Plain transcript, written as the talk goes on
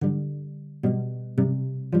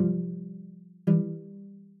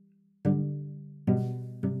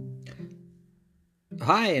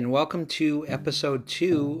Hi, and welcome to episode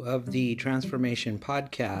 2 of the Transformation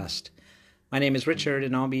Podcast. My name is Richard,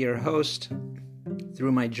 and I'll be your host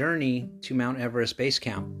through my journey to Mount Everest Base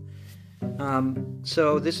Camp.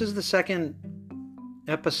 So this is the second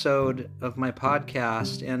episode of my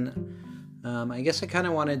podcast, and I guess I kind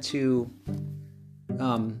of wanted to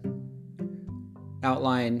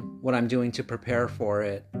outline what I'm doing to prepare for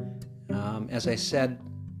it. As I said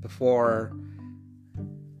before,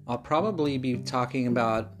 I'll probably be talking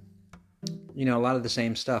about, a lot of the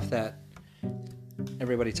same stuff that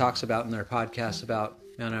everybody talks about in their podcasts about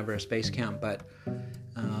Mount Everest Base Camp. But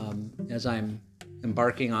as I'm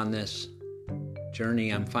embarking on this journey,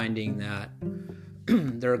 I'm finding that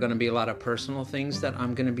there are going to be a lot of personal things that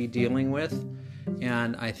I'm going to be dealing with.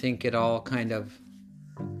 And I think it all kind of,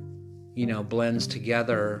 blends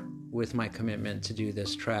together with my commitment to do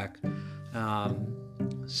this trek.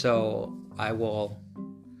 So I will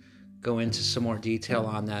go into some more detail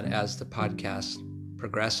on that as the podcast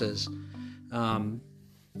progresses.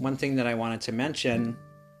 One thing that I wanted to mention,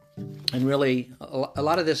 and really a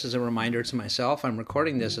lot of this is a reminder to myself, I'm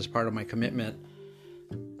recording this as part of my commitment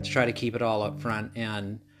to try to keep it all up front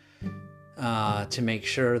and to make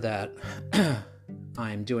sure that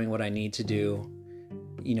I'm doing what I need to do,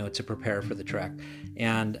 to prepare for the trek.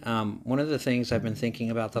 And one of the things I've been thinking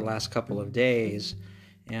about the last couple of days,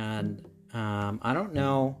 and I don't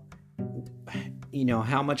know,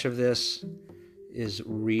 how much of this is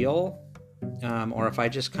real, or if I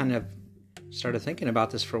just kind of started thinking about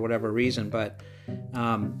this for whatever reason, but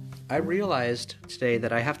I realized today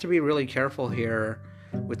that I have to be really careful here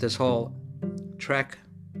with this whole trek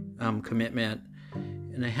commitment,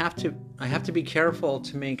 and I have to be careful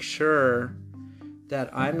to make sure that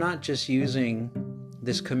I'm not just using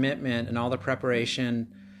this commitment and all the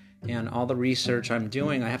preparation and all the research I'm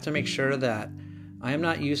doing. I have to make sure that I am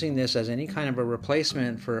not using this as any kind of a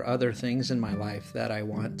replacement for other things in my life that I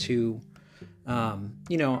want to,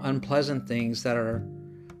 unpleasant things that are,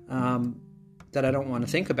 that I don't want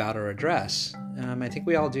to think about or address. I think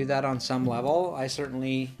we all do that on some level. I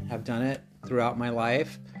certainly have done it throughout my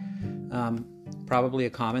life. Probably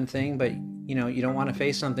a common thing, but you don't want to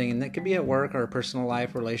face something, and that could be at work or personal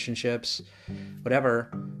life, relationships,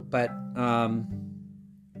 whatever. But I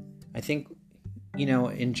think,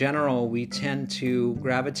 in general, we tend to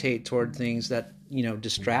gravitate toward things that,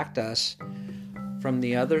 distract us from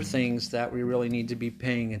the other things that we really need to be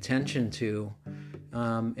paying attention to.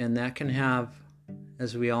 And that can have,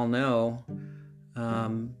 as we all know,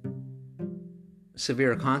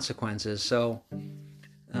 severe consequences. So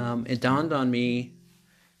it dawned on me,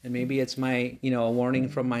 and maybe it's my, a warning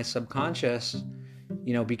from my subconscious,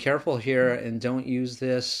 be careful here and don't use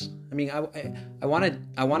this. I mean, I want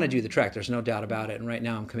to do the trek. There's no doubt about it. And right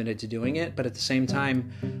now I'm committed to doing it. But at the same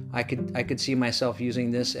time, I could see myself using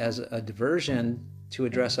this as a diversion to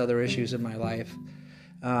address other issues in my life.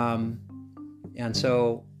 And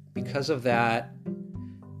so because of that,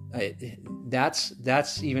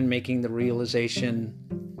 that's even making the realization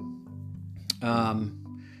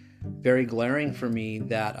very glaring for me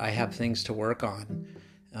that I have things to work on.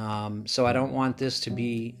 So I don't want this to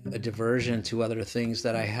be a diversion to other things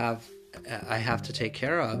that I have to take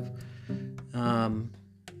care of.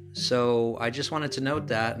 So I just wanted to note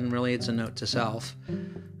that, and really it's a note to self.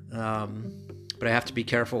 But I have to be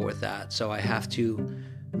careful with that. So I have to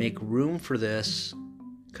make room for this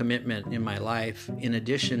commitment in my life in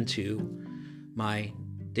addition to my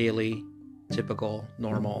daily, typical,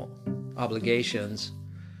 normal obligations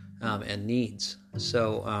and needs.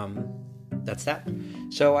 So that's that.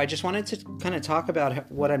 So I just wanted to kind of talk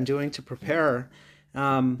about what I'm doing to prepare.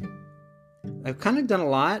 I've kind of done a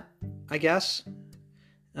lot, I guess.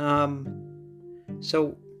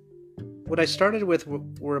 So what I started with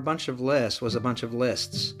was a bunch of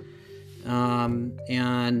lists.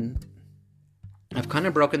 And I've kind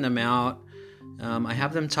of broken them out. I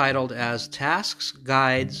have them titled as tasks,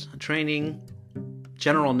 guides, training,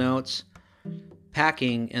 general notes,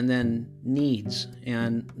 packing, and then needs.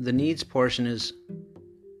 And the needs portion is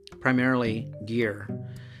primarily gear.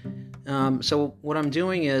 So what I'm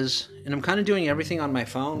doing is, and I'm kind of doing everything on my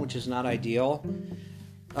phone, which is not ideal,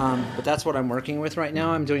 but that's what I'm working with right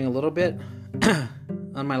now. I'm doing a little bit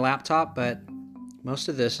on my laptop, but most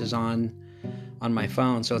of this is on my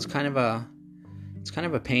phone. So it's kind of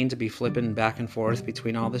a pain to be flipping back and forth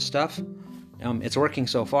between all this stuff. It's working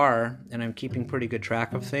so far, and I'm keeping pretty good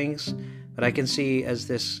track of things, but I can see as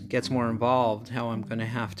this gets more involved how I'm going to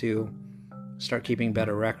have to start keeping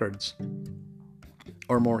better records,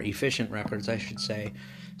 or more efficient records, I should say.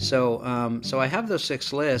 So I have those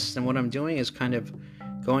 6 lists, and what I'm doing is kind of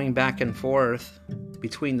going back and forth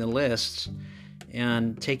between the lists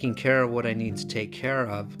and taking care of what I need to take care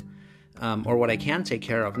of, or what I can take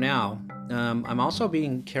care of now, I'm also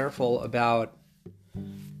being careful about,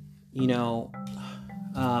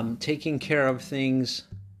 taking care of things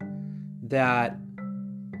that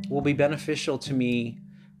will be beneficial to me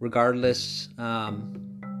regardless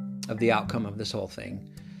of the outcome of this whole thing.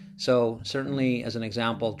 So certainly, as an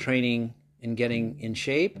example, training and getting in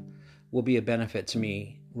shape will be a benefit to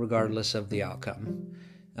me regardless of the outcome.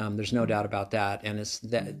 There's no doubt about that. And it's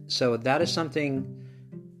that. So that is something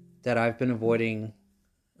that I've been avoiding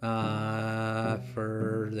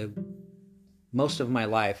for the most of my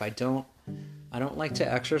life. I don't like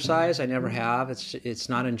to exercise. I never have. It's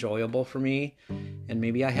not enjoyable for me, and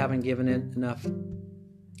maybe I haven't given it enough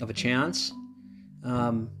of a chance.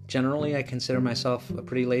 Generally, I consider myself a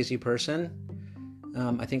pretty lazy person.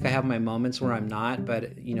 I think I have my moments where I'm not, but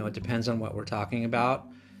it depends on what we're talking about.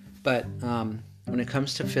 But when it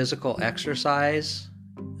comes to physical exercise,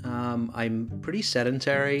 I'm pretty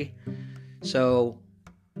sedentary. So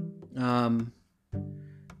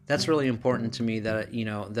that's really important to me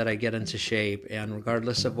that I get into shape, and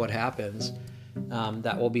regardless of what happens,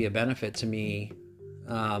 that will be a benefit to me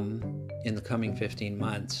in the coming 15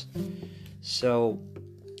 months. So,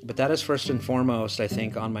 but that is first and foremost, I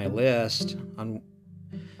think, on my list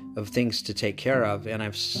of things to take care of, and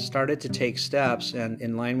I've started to take steps, and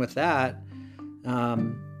in line with that,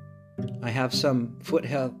 I have some foot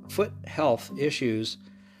health issues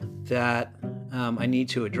that I need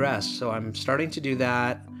to address. So I'm starting to do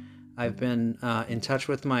that. I've been in touch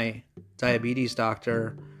with my diabetes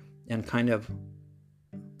doctor and kind of,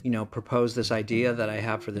 proposed this idea that I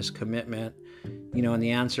have for this commitment, and the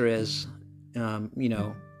answer is,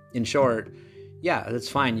 in short, yeah, that's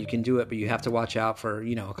fine. You can do it, but you have to watch out for,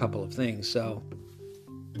 a couple of things. So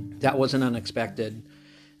that wasn't unexpected.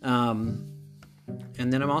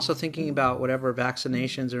 And then I'm also thinking about whatever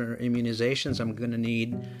vaccinations or immunizations I'm going to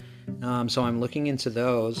need. So I'm looking into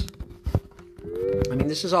those. I mean,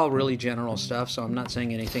 this is all really general stuff, so I'm not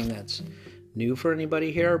saying anything that's new for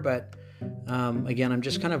anybody here. But again, I'm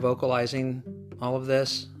just kind of vocalizing all of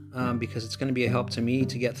this because it's going to be a help to me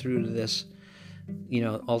to get through to this,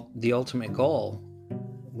 the ultimate goal,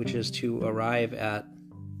 which is to arrive at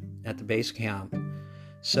the base camp.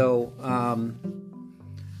 So,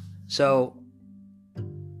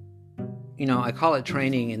 I call it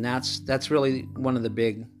training, and that's really one of the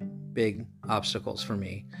big obstacles for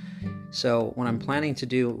me. So what I'm planning to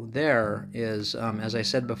do there is, as I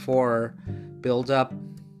said before, build up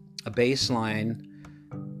a baseline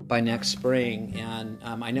by next spring. And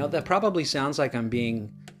I know that probably sounds like I'm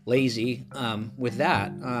being lazy with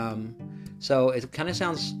that. So it kind of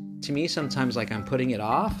sounds to me sometimes like I'm putting it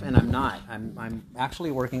off, and I'm not. I'm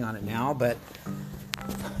actually working on it now, but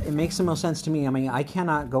it makes the most sense to me. I mean, I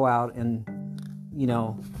cannot go out and,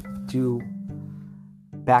 do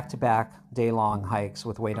back-to-back day-long hikes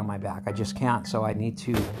with weight on my back. I just can't, so I need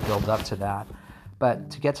to build up to that. But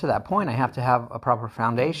to get to that point, I have to have a proper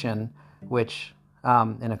foundation, which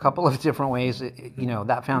in a couple of different ways,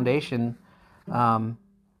 that foundation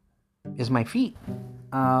is my feet.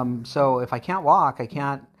 So if I can't walk, I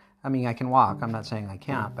can walk. I'm not saying I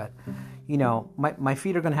can't, but, my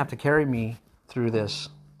feet are going to have to carry me through this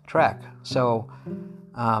trek. So,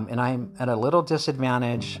 and I'm at a little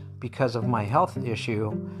disadvantage because of my health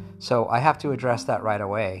issue. So I have to address that right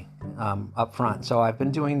away up front. So I've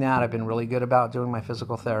been doing that. I've been really good about doing my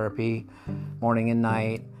physical therapy morning and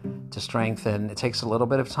night to strengthen. It takes a little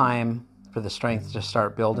bit of time for the strength to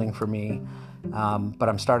start building for me. But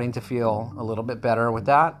I'm starting to feel a little bit better with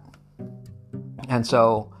that. And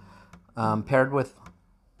so paired with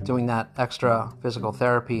doing that extra physical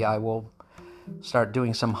therapy, I will start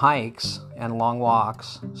doing some hikes and long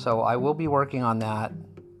walks. So I will be working on that,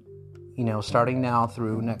 starting now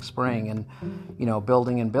through next spring, and,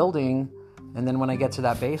 building. And then when I get to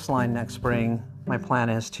that baseline next spring, my plan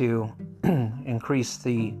is to increase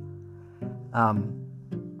the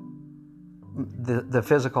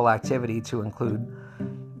physical activity to include,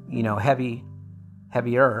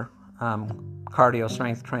 heavier cardio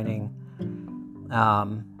strength training,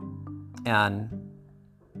 and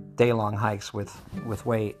day-long hikes with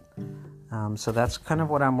weight. So that's kind of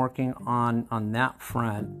what I'm working on that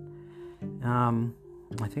front.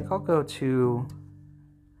 I think I'll go to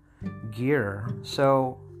gear.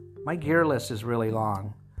 So my gear list is really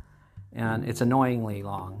long, and it's annoyingly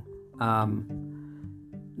long. A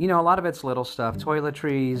lot of it's little stuff,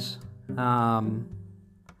 toiletries,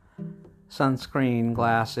 sunscreen,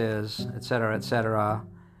 glasses, etc.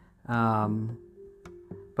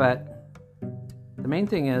 But the main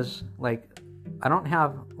thing is, I don't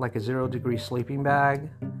have a 0-degree sleeping bag,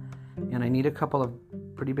 and I need a couple of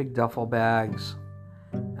pretty big duffel bags,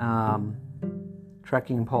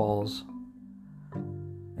 trekking poles,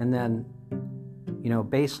 and then,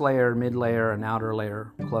 base layer, mid layer, and outer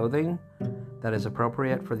layer clothing that is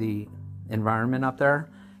appropriate for the environment up there.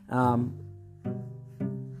 And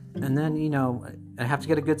then, I have to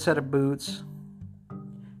get a good set of boots,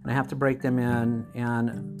 and I have to break them in.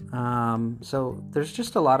 And so there's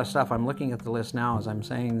just a lot of stuff. I'm looking at the list now as I'm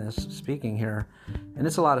saying this, speaking here, and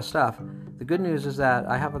it's a lot of stuff. The good news is that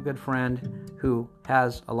I have a good friend who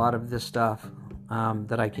has a lot of this stuff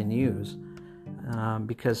that I can use,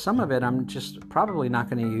 because some of it I'm just probably not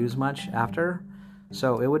going to use much after.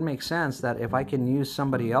 So it would make sense that if I can use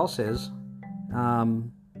somebody else's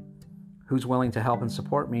who's willing to help and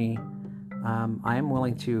support me, I am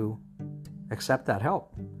willing to accept that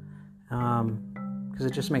help, because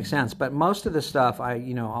it just makes sense. But most of the stuff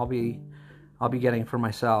I'll be getting for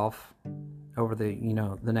myself over the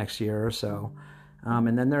the next year or so,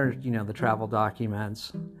 and then there's the travel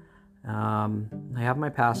documents. I have my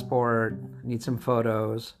passport. I need some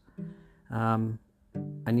photos.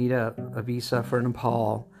 I need a visa for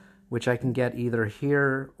Nepal, which I can get either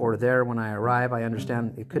here or there when I arrive. I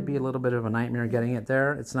understand it could be a little bit of a nightmare getting it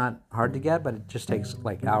there. It's not hard to get, but it just takes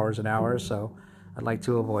like hours and hours, so I'd like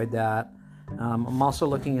to avoid that. I'm also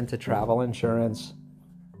looking into travel insurance,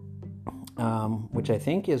 which I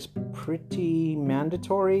think is pretty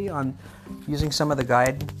mandatory on using some of the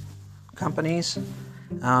guide companies.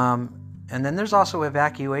 And then there's also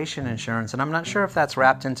evacuation insurance, and I'm not sure if that's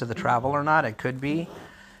wrapped into the travel or not. It could be.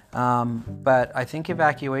 But I think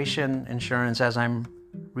evacuation insurance, as I'm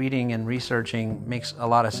reading and researching, makes a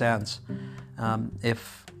lot of sense.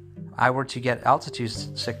 If I were to get altitude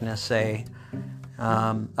sickness, say,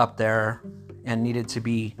 up there and needed to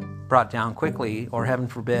be brought down quickly, or heaven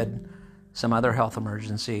forbid, some other health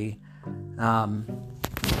emergency,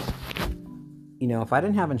 if I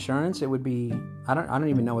didn't have insurance, it would be, I don't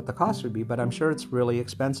even know what the cost would be, but I'm sure it's really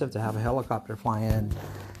expensive to have a helicopter fly in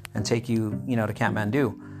and take you, to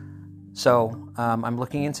Kathmandu. So I'm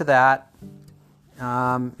looking into that.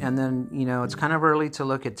 And then, it's kind of early to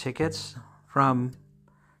look at tickets from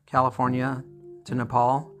California to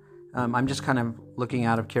Nepal. I'm just kind of looking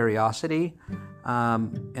out of curiosity.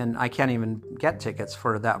 And I can't even get tickets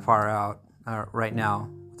for that far out right now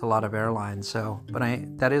with a lot of airlines. So, but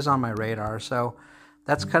that is on my radar. So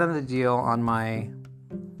that's kind of the deal on my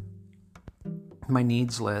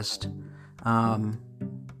needs list.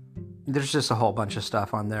 There's just a whole bunch of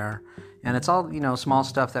stuff on there, and it's all small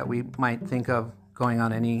stuff that we might think of going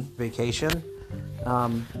on any vacation.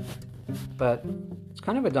 But it's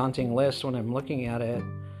kind of a daunting list when I'm looking at it.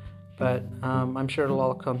 But I'm sure it'll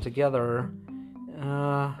all come together.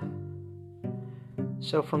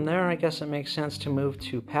 So from there, I guess it makes sense to move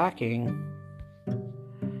to packing.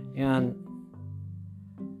 And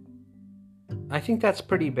I think that's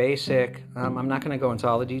pretty basic. I'm not going to go into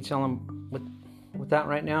all the detail with that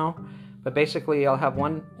right now. But basically, I'll have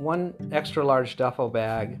one extra large duffel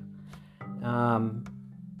bag. And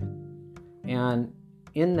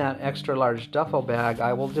in that extra large duffel bag,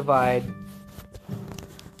 I will divide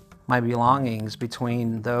my belongings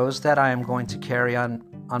between those that I am going to carry on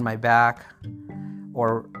my back,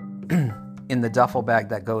 or in the duffel bag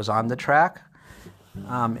that goes on the track,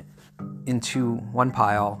 into one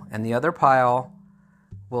pile, and the other pile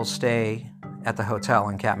will stay at the hotel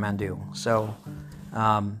in Kathmandu. So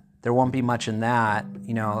there won't be much in that,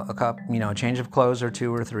 a change of clothes or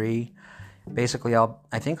 2 or 3. Basically,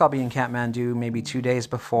 I think I'll be in Kathmandu maybe 2 days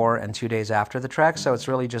before and 2 days after the trek, so it's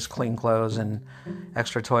really just clean clothes and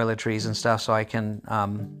extra toiletries and stuff, so I can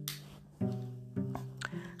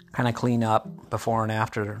kind of clean up before and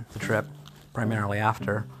after the trip, primarily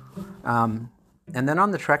after. And then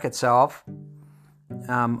on the trek itself,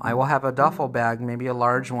 I will have a duffel bag, maybe a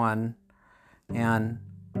large one, and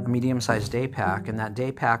a medium-sized day pack, and that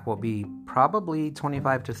day pack will be probably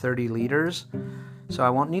 25 to 30 liters. So I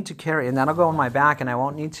won't need to carry, and that'll go on my back, and I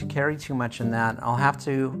won't need to carry too much in that. I'll have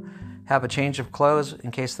to have a change of clothes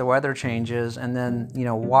in case the weather changes, and then,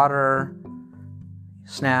 water,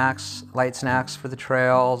 snacks, light snacks for the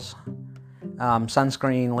trails,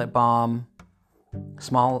 sunscreen, lip balm,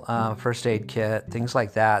 small first aid kit, things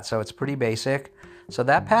like that. So it's pretty basic. So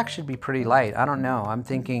that pack should be pretty light. I don't know. I'm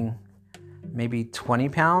thinking maybe 20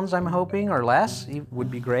 pounds, I'm hoping, or less would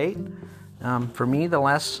be great. For me, the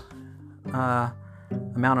less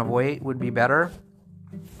amount of weight would be better.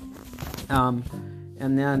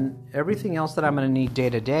 And then everything else that I'm going to need day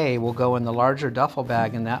to day will go in the larger duffel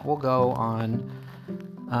bag, and that will go on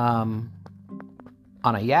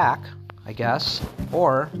a yak, I guess,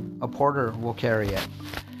 or a porter will carry it.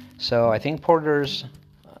 So I think porters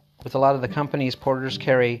with a lot of the companies, porters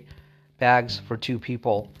carry bags for 2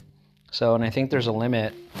 people. So, and I think there's a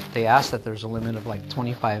limit. They ask that there's a limit of like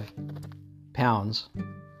 25 pounds,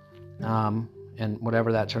 and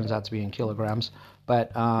whatever that turns out to be in kilograms.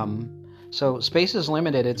 But so space is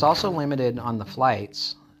limited. It's also limited on the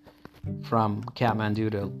flights from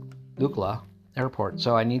Kathmandu to Lukla airport.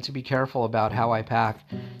 So I need to be careful about how I pack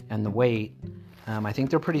and the weight. I think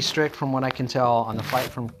they're pretty strict from what I can tell on the flight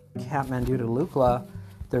from Kathmandu to Lukla.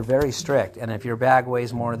 They're very strict. And if your bag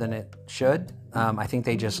weighs more than it should, I think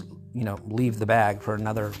they just, leave the bag for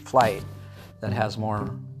another flight that has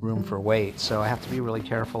more room for weight. So I have to be really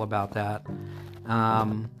careful about that.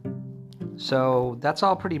 So that's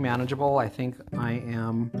all pretty manageable. I think I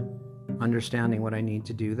am understanding what I need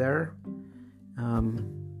to do there.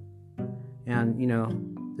 And,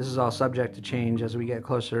 this is all subject to change as we get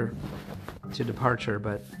closer to departure,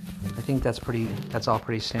 but I think that's all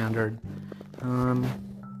pretty standard.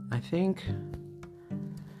 I think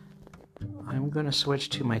I'm going to switch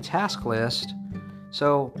to my task list.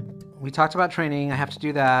 So we talked about training. I have to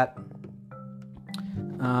do that.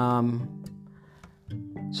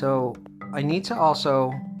 So I need to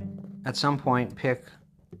also, at some point, pick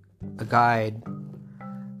a guide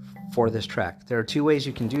for this trek. There are 2 ways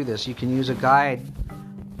you can do this. You can use a guide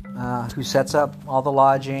who sets up all the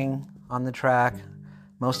lodging on the trek.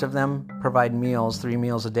 Most of them provide meals, 3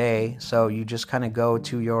 meals a day. So you just kind of go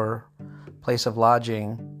to your place of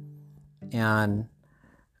lodging, and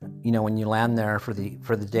when you land there for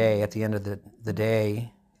the day, at the end of the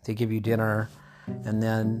day, they give you dinner, and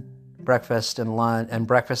then breakfast and lunch, and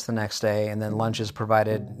breakfast the next day, and then lunch is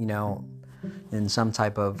provided, in some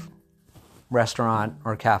type of restaurant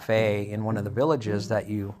or cafe in one of the villages that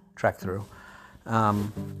you trek through.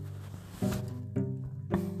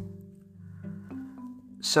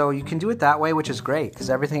 So you can do it that way, which is great because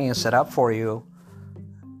everything is set up for you.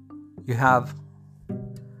 You have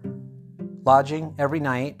lodging every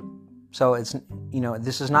night. So it's,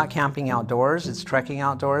 this is not camping outdoors, it's trekking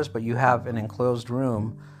outdoors, but you have an enclosed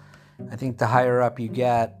room. I think the higher up you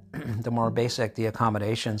get, the more basic the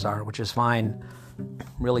accommodations are, which is fine.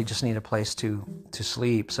 Really just need a place to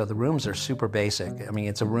sleep. So the rooms are super basic. I mean,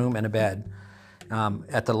 it's a room and a bed.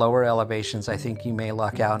 At the lower elevations, I think you may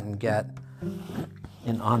luck out and get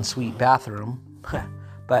an ensuite bathroom.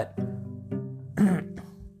 But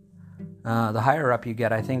the higher up you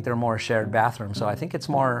get, I think they're more shared bathrooms. So I think it's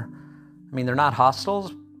more, they're not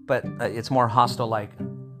hostels, but it's more hostel-like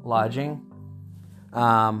lodging.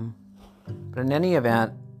 But in any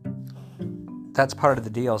event, that's part of the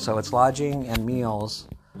deal. So it's lodging and meals,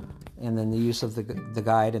 and then the use of the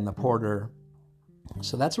guide and the porter.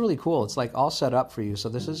 So that's really cool. It's like all set up for you. So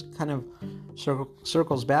this is kind of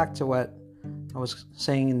circles back to what I was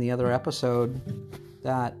saying in the other episode,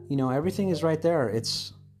 that, everything is right there.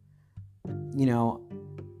 It's,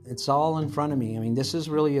 it's all in front of me. This is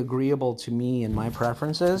really agreeable to me and my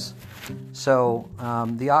preferences. So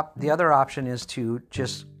the other option is to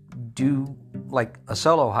just do like a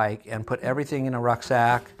solo hike and put everything in a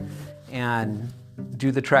rucksack and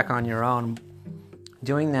do the trek on your own.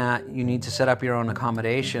 Doing that, you need to set up your own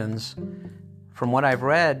accommodations. From what I've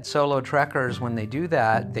read, solo trekkers, when they do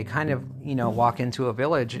that, they kind of, walk into a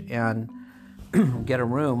village and get a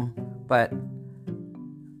room. But,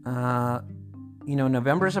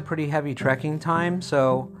 November is a pretty heavy trekking time.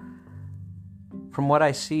 So from what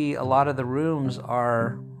I see, a lot of the rooms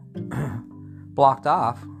are blocked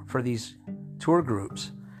off for these tour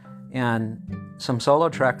groups. And some solo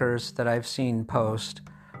trekkers that I've seen post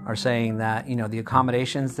are saying that, the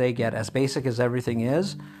accommodations they get, as basic as everything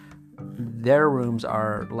is, their rooms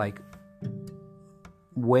are like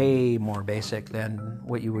way more basic than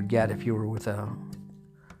what you would get if you were with a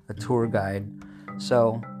tour guide.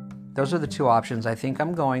 So those are the 2 options. I think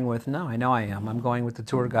I'm going with, I know I am. I'm going with the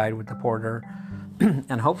tour guide with the porter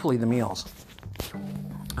and hopefully the meals.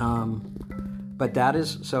 But that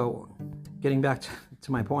is, so getting back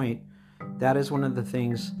to my point, that is one of the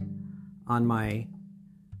things on my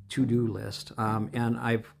to-do list. And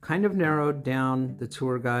I've kind of narrowed down the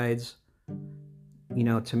tour guides,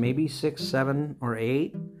 to maybe 6, 7, or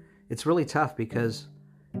 8. It's really tough because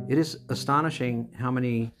it is astonishing how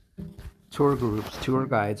many tour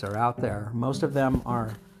guides are out there. Most of them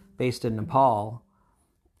are based in Nepal.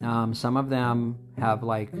 Some of them have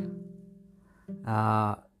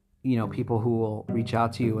people who will reach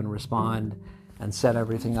out to you and respond and set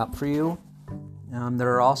everything up for you.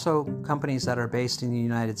 There are also companies that are based in the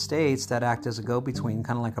United States that act as a go-between,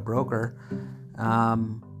 kind of like a broker,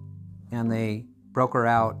 and they broker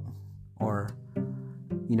out or,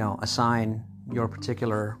 assign your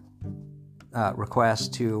particular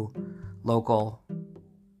request to local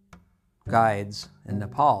guides in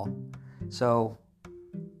Nepal. So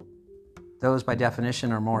those by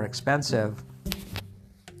definition are more expensive.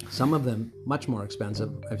 Some of them much more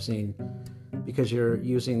expensive, I've seen, because you're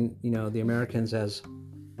using, the American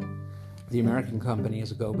company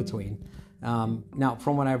as a go-between. Now,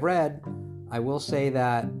 from what I've read, I will say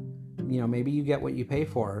that, maybe you get what you pay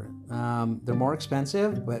for. They're more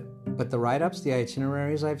expensive, but the write-ups, the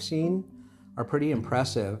itineraries I've seen are pretty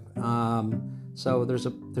impressive. So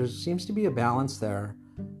there seems to be a balance there,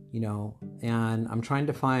 and I'm trying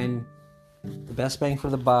to find the best bang for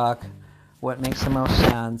the buck, what makes the most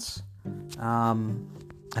sense.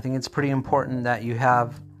 I think it's pretty important that you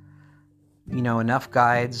have, enough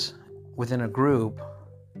guides within a group,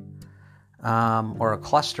 or a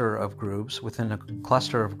cluster of groups within a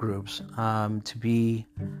cluster of groups, to be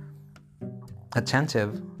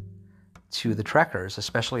attentive to the trekkers,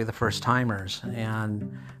 especially the first timers.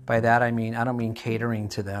 And by that I don't mean catering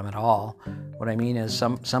to them at all. What I mean is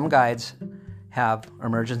some guides have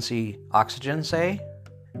emergency oxygen, say,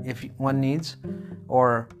 if one needs,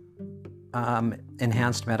 or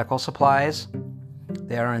enhanced medical supplies.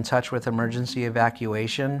 They are in touch with emergency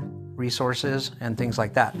evacuation resources and things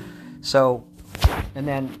like that. So, and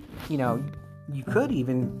then, you could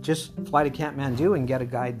even just fly to Kathmandu and get a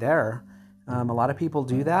guide there. A lot of people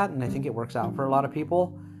do that, and I think it works out for a lot of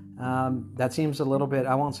people. That seems a little bit,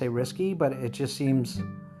 I won't say risky, but it just seems,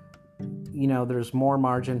 there's more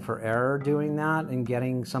margin for error doing that and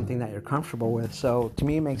getting something that you're comfortable with. So to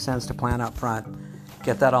me, it makes sense to plan up front,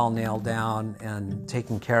 get that all nailed down and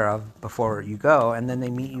taken care of before you go. And then they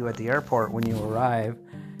meet you at the airport when you arrive,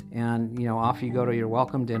 and, off you go to your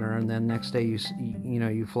welcome dinner. And then next day you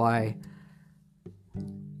fly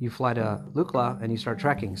to Lukla and you start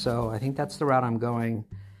trekking. So I think that's the route I'm going.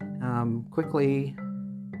 Quickly,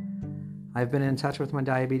 I've been in touch with my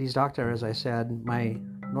diabetes doctor, as I said, my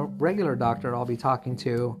regular doctor I'll be talking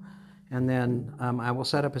to, and then I will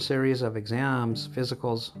set up a series of exams,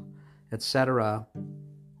 physicals, etc.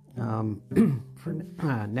 For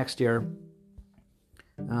next year.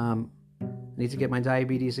 I need to get my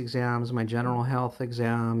diabetes exams, my general health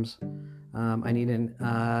exams. I need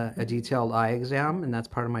a detailed eye exam, and that's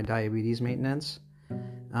part of my diabetes maintenance.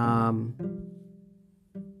 And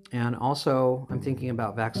also, I'm thinking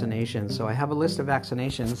about vaccinations. So I have a list of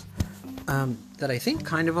vaccinations that I think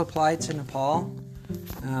kind of apply to Nepal.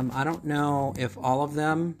 I don't know if all of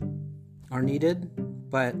them are needed,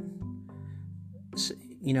 but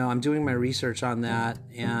I'm doing my research on that,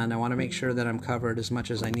 and I want to make sure that I'm covered as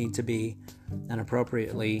much as I need to be and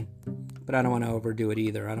appropriately. But I don't want to overdo it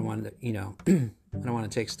either. I don't want to, I don't want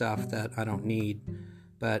to take stuff that I don't need.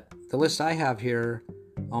 But the list I have here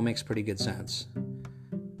all makes pretty good sense.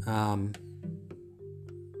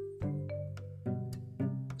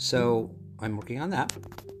 So I'm working on that.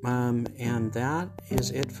 And that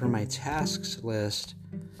is it for my tasks list.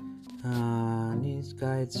 Needs,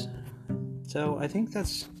 guides. So I think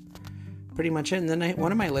that's pretty much it. And then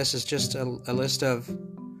one of my lists is just a list of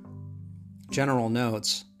general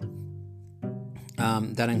notes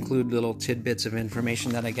that include little tidbits of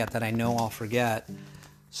information that I get that I know I'll forget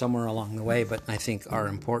somewhere along the way, but I think are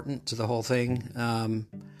important to the whole thing.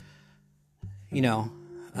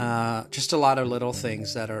 Just a lot of little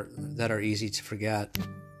things that are easy to forget.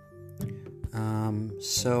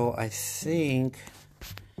 So I think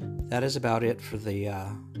that is about it for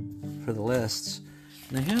the lists.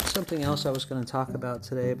 And I have something else I was going to talk about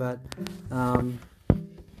today, but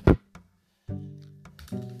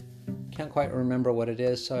can't quite remember what it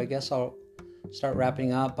is. So I guess I'll start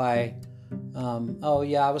wrapping up by.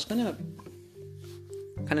 I was going to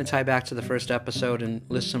kind of tie back to the first episode and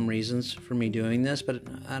list some reasons for me doing this, but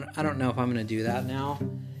I don't know if I'm going to do that now.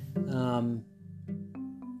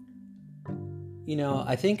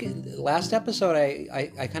 I think last episode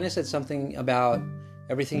I kind of said something about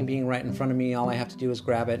everything being right in front of me. All I have to do is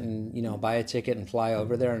grab it and, buy a ticket and fly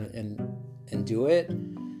over there and do it.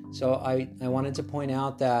 So I wanted to point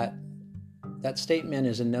out that statement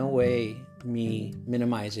is in no way me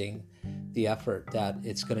minimizing the effort that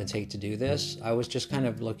it's going to take to do this. I was just kind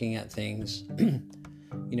of looking at things, in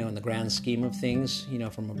the grand scheme of things,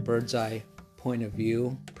 from a bird's eye point of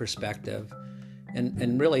view perspective.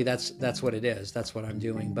 And really that's what it is. That's what I'm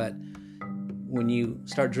doing. But when you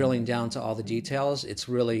start drilling down to all the details, it's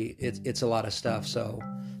really, it's a lot of stuff. So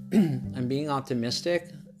I'm being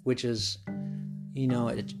optimistic, which is,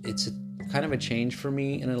 it's kind of a change for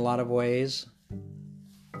me in a lot of ways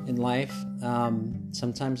in life.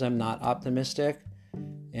 Sometimes I'm not optimistic,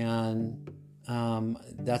 and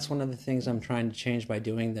that's one of the things I'm trying to change by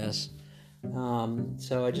doing this.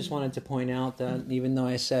 So I just wanted to point out that even though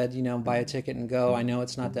I said, buy a ticket and go, I know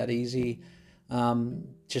it's not that easy.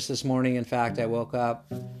 Just this morning, in fact, I woke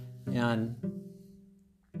up and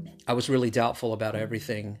I was really doubtful about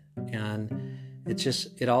everything. And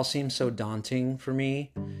it all seems so daunting for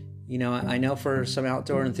me. I know for some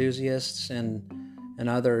outdoor enthusiasts and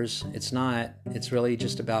others, it's not. It's really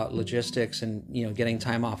just about logistics and, getting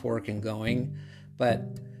time off work and going. But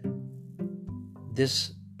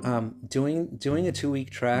this, doing a 2-week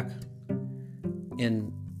trek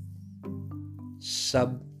in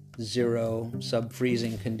sub-zero,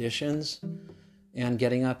 sub-freezing conditions and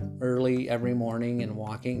getting up early every morning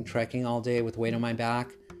and trekking all day with weight on my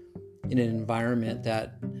back in an environment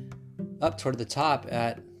that up toward the top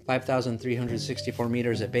at 5,364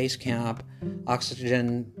 meters at base camp,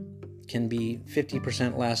 oxygen can be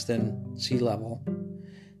 50% less than sea level.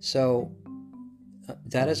 So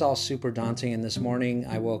that is all super daunting. And this morning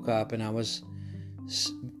I woke up and I was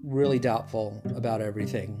really doubtful about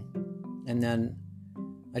everything. And then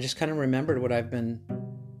I just kind of remembered what I've been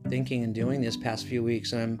thinking and doing this past few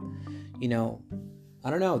weeks. And I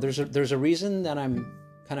don't know, there's a reason that I'm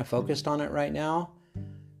kind of focused on it right now.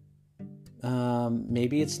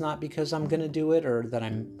 Maybe it's not because I'm going to do it or that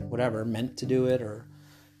I'm meant to do it, or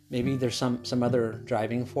maybe there's some other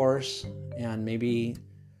driving force, and maybe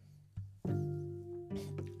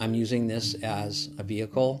I'm using this as a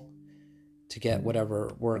vehicle to get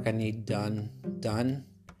whatever work I need done.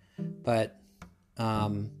 But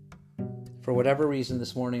for whatever reason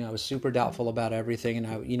this morning I was super doubtful about everything,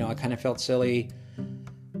 and I kind of felt silly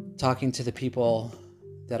talking to the people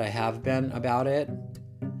that I have been about it.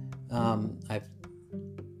 I've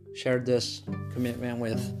shared this commitment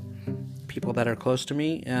with people that are close to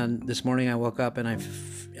me, and this morning I woke up and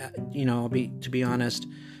to be honest,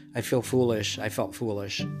 I feel foolish. I felt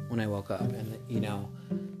foolish when I woke up, and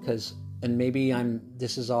maybe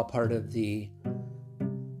this is all part of the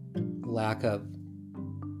lack of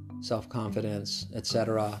self-confidence,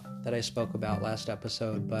 etc., that I spoke about last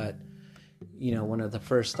episode. But one of the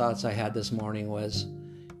first thoughts I had this morning was,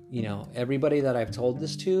 everybody that I've told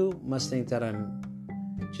this to must think that I'm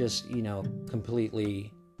just,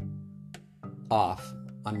 completely off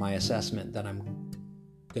on my assessment that I'm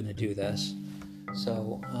going to do this.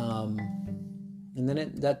 So, and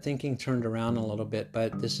then that thinking turned around a little bit,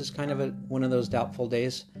 but this is kind of one of those doubtful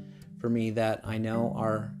days for me that I know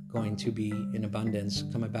are going to be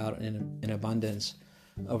come about in abundance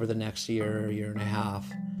over the next year and a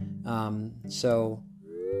half. So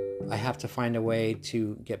I have to find a way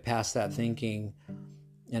to get past that thinking.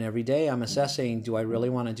 And every day I'm assessing, do I really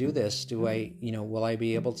want to do this? Will I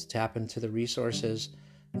be able to tap into the resources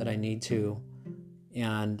that I need to?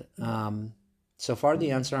 And so far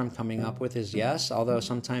the answer I'm coming up with is yes, although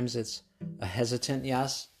sometimes it's a hesitant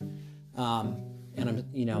yes,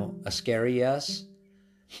 and a scary yes.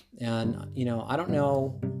 And, I don't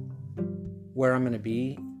know where I'm going to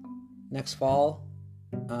be next fall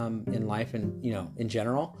in life and, in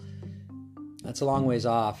general. That's a long ways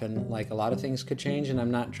off, and a lot of things could change, and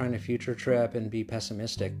I'm not trying to future trip and be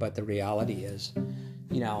pessimistic, but the reality is,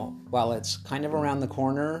 while it's kind of around the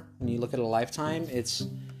corner when you look at a lifetime, it's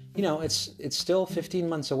still 15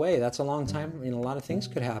 months away. That's a long time. A lot of things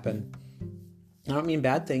could happen. I don't mean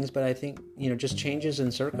bad things, but I think, just changes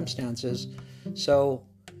in circumstances. So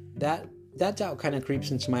that doubt kind of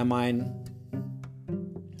creeps into my mind.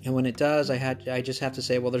 And when it does, I just have to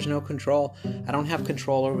say, well, there's no control. I don't have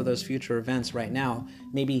control over those future events right now.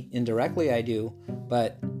 Maybe indirectly I do,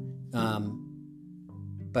 but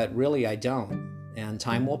really I don't. And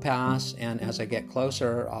time will pass, and as I get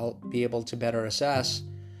closer, I'll be able to better assess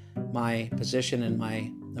my position and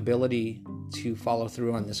my ability to follow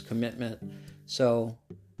through on this commitment. So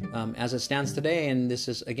as it stands today, and this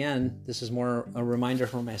is more a reminder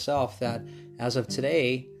for myself that as of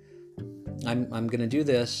today, I'm going to do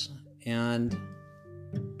this, and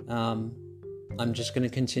I'm just going to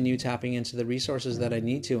continue tapping into the resources that I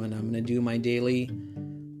need to, and I'm going to do my daily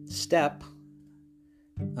step,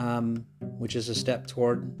 which is a step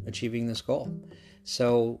toward achieving this goal.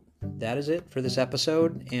 So that is it for this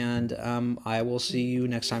episode, and I will see you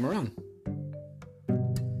next time around.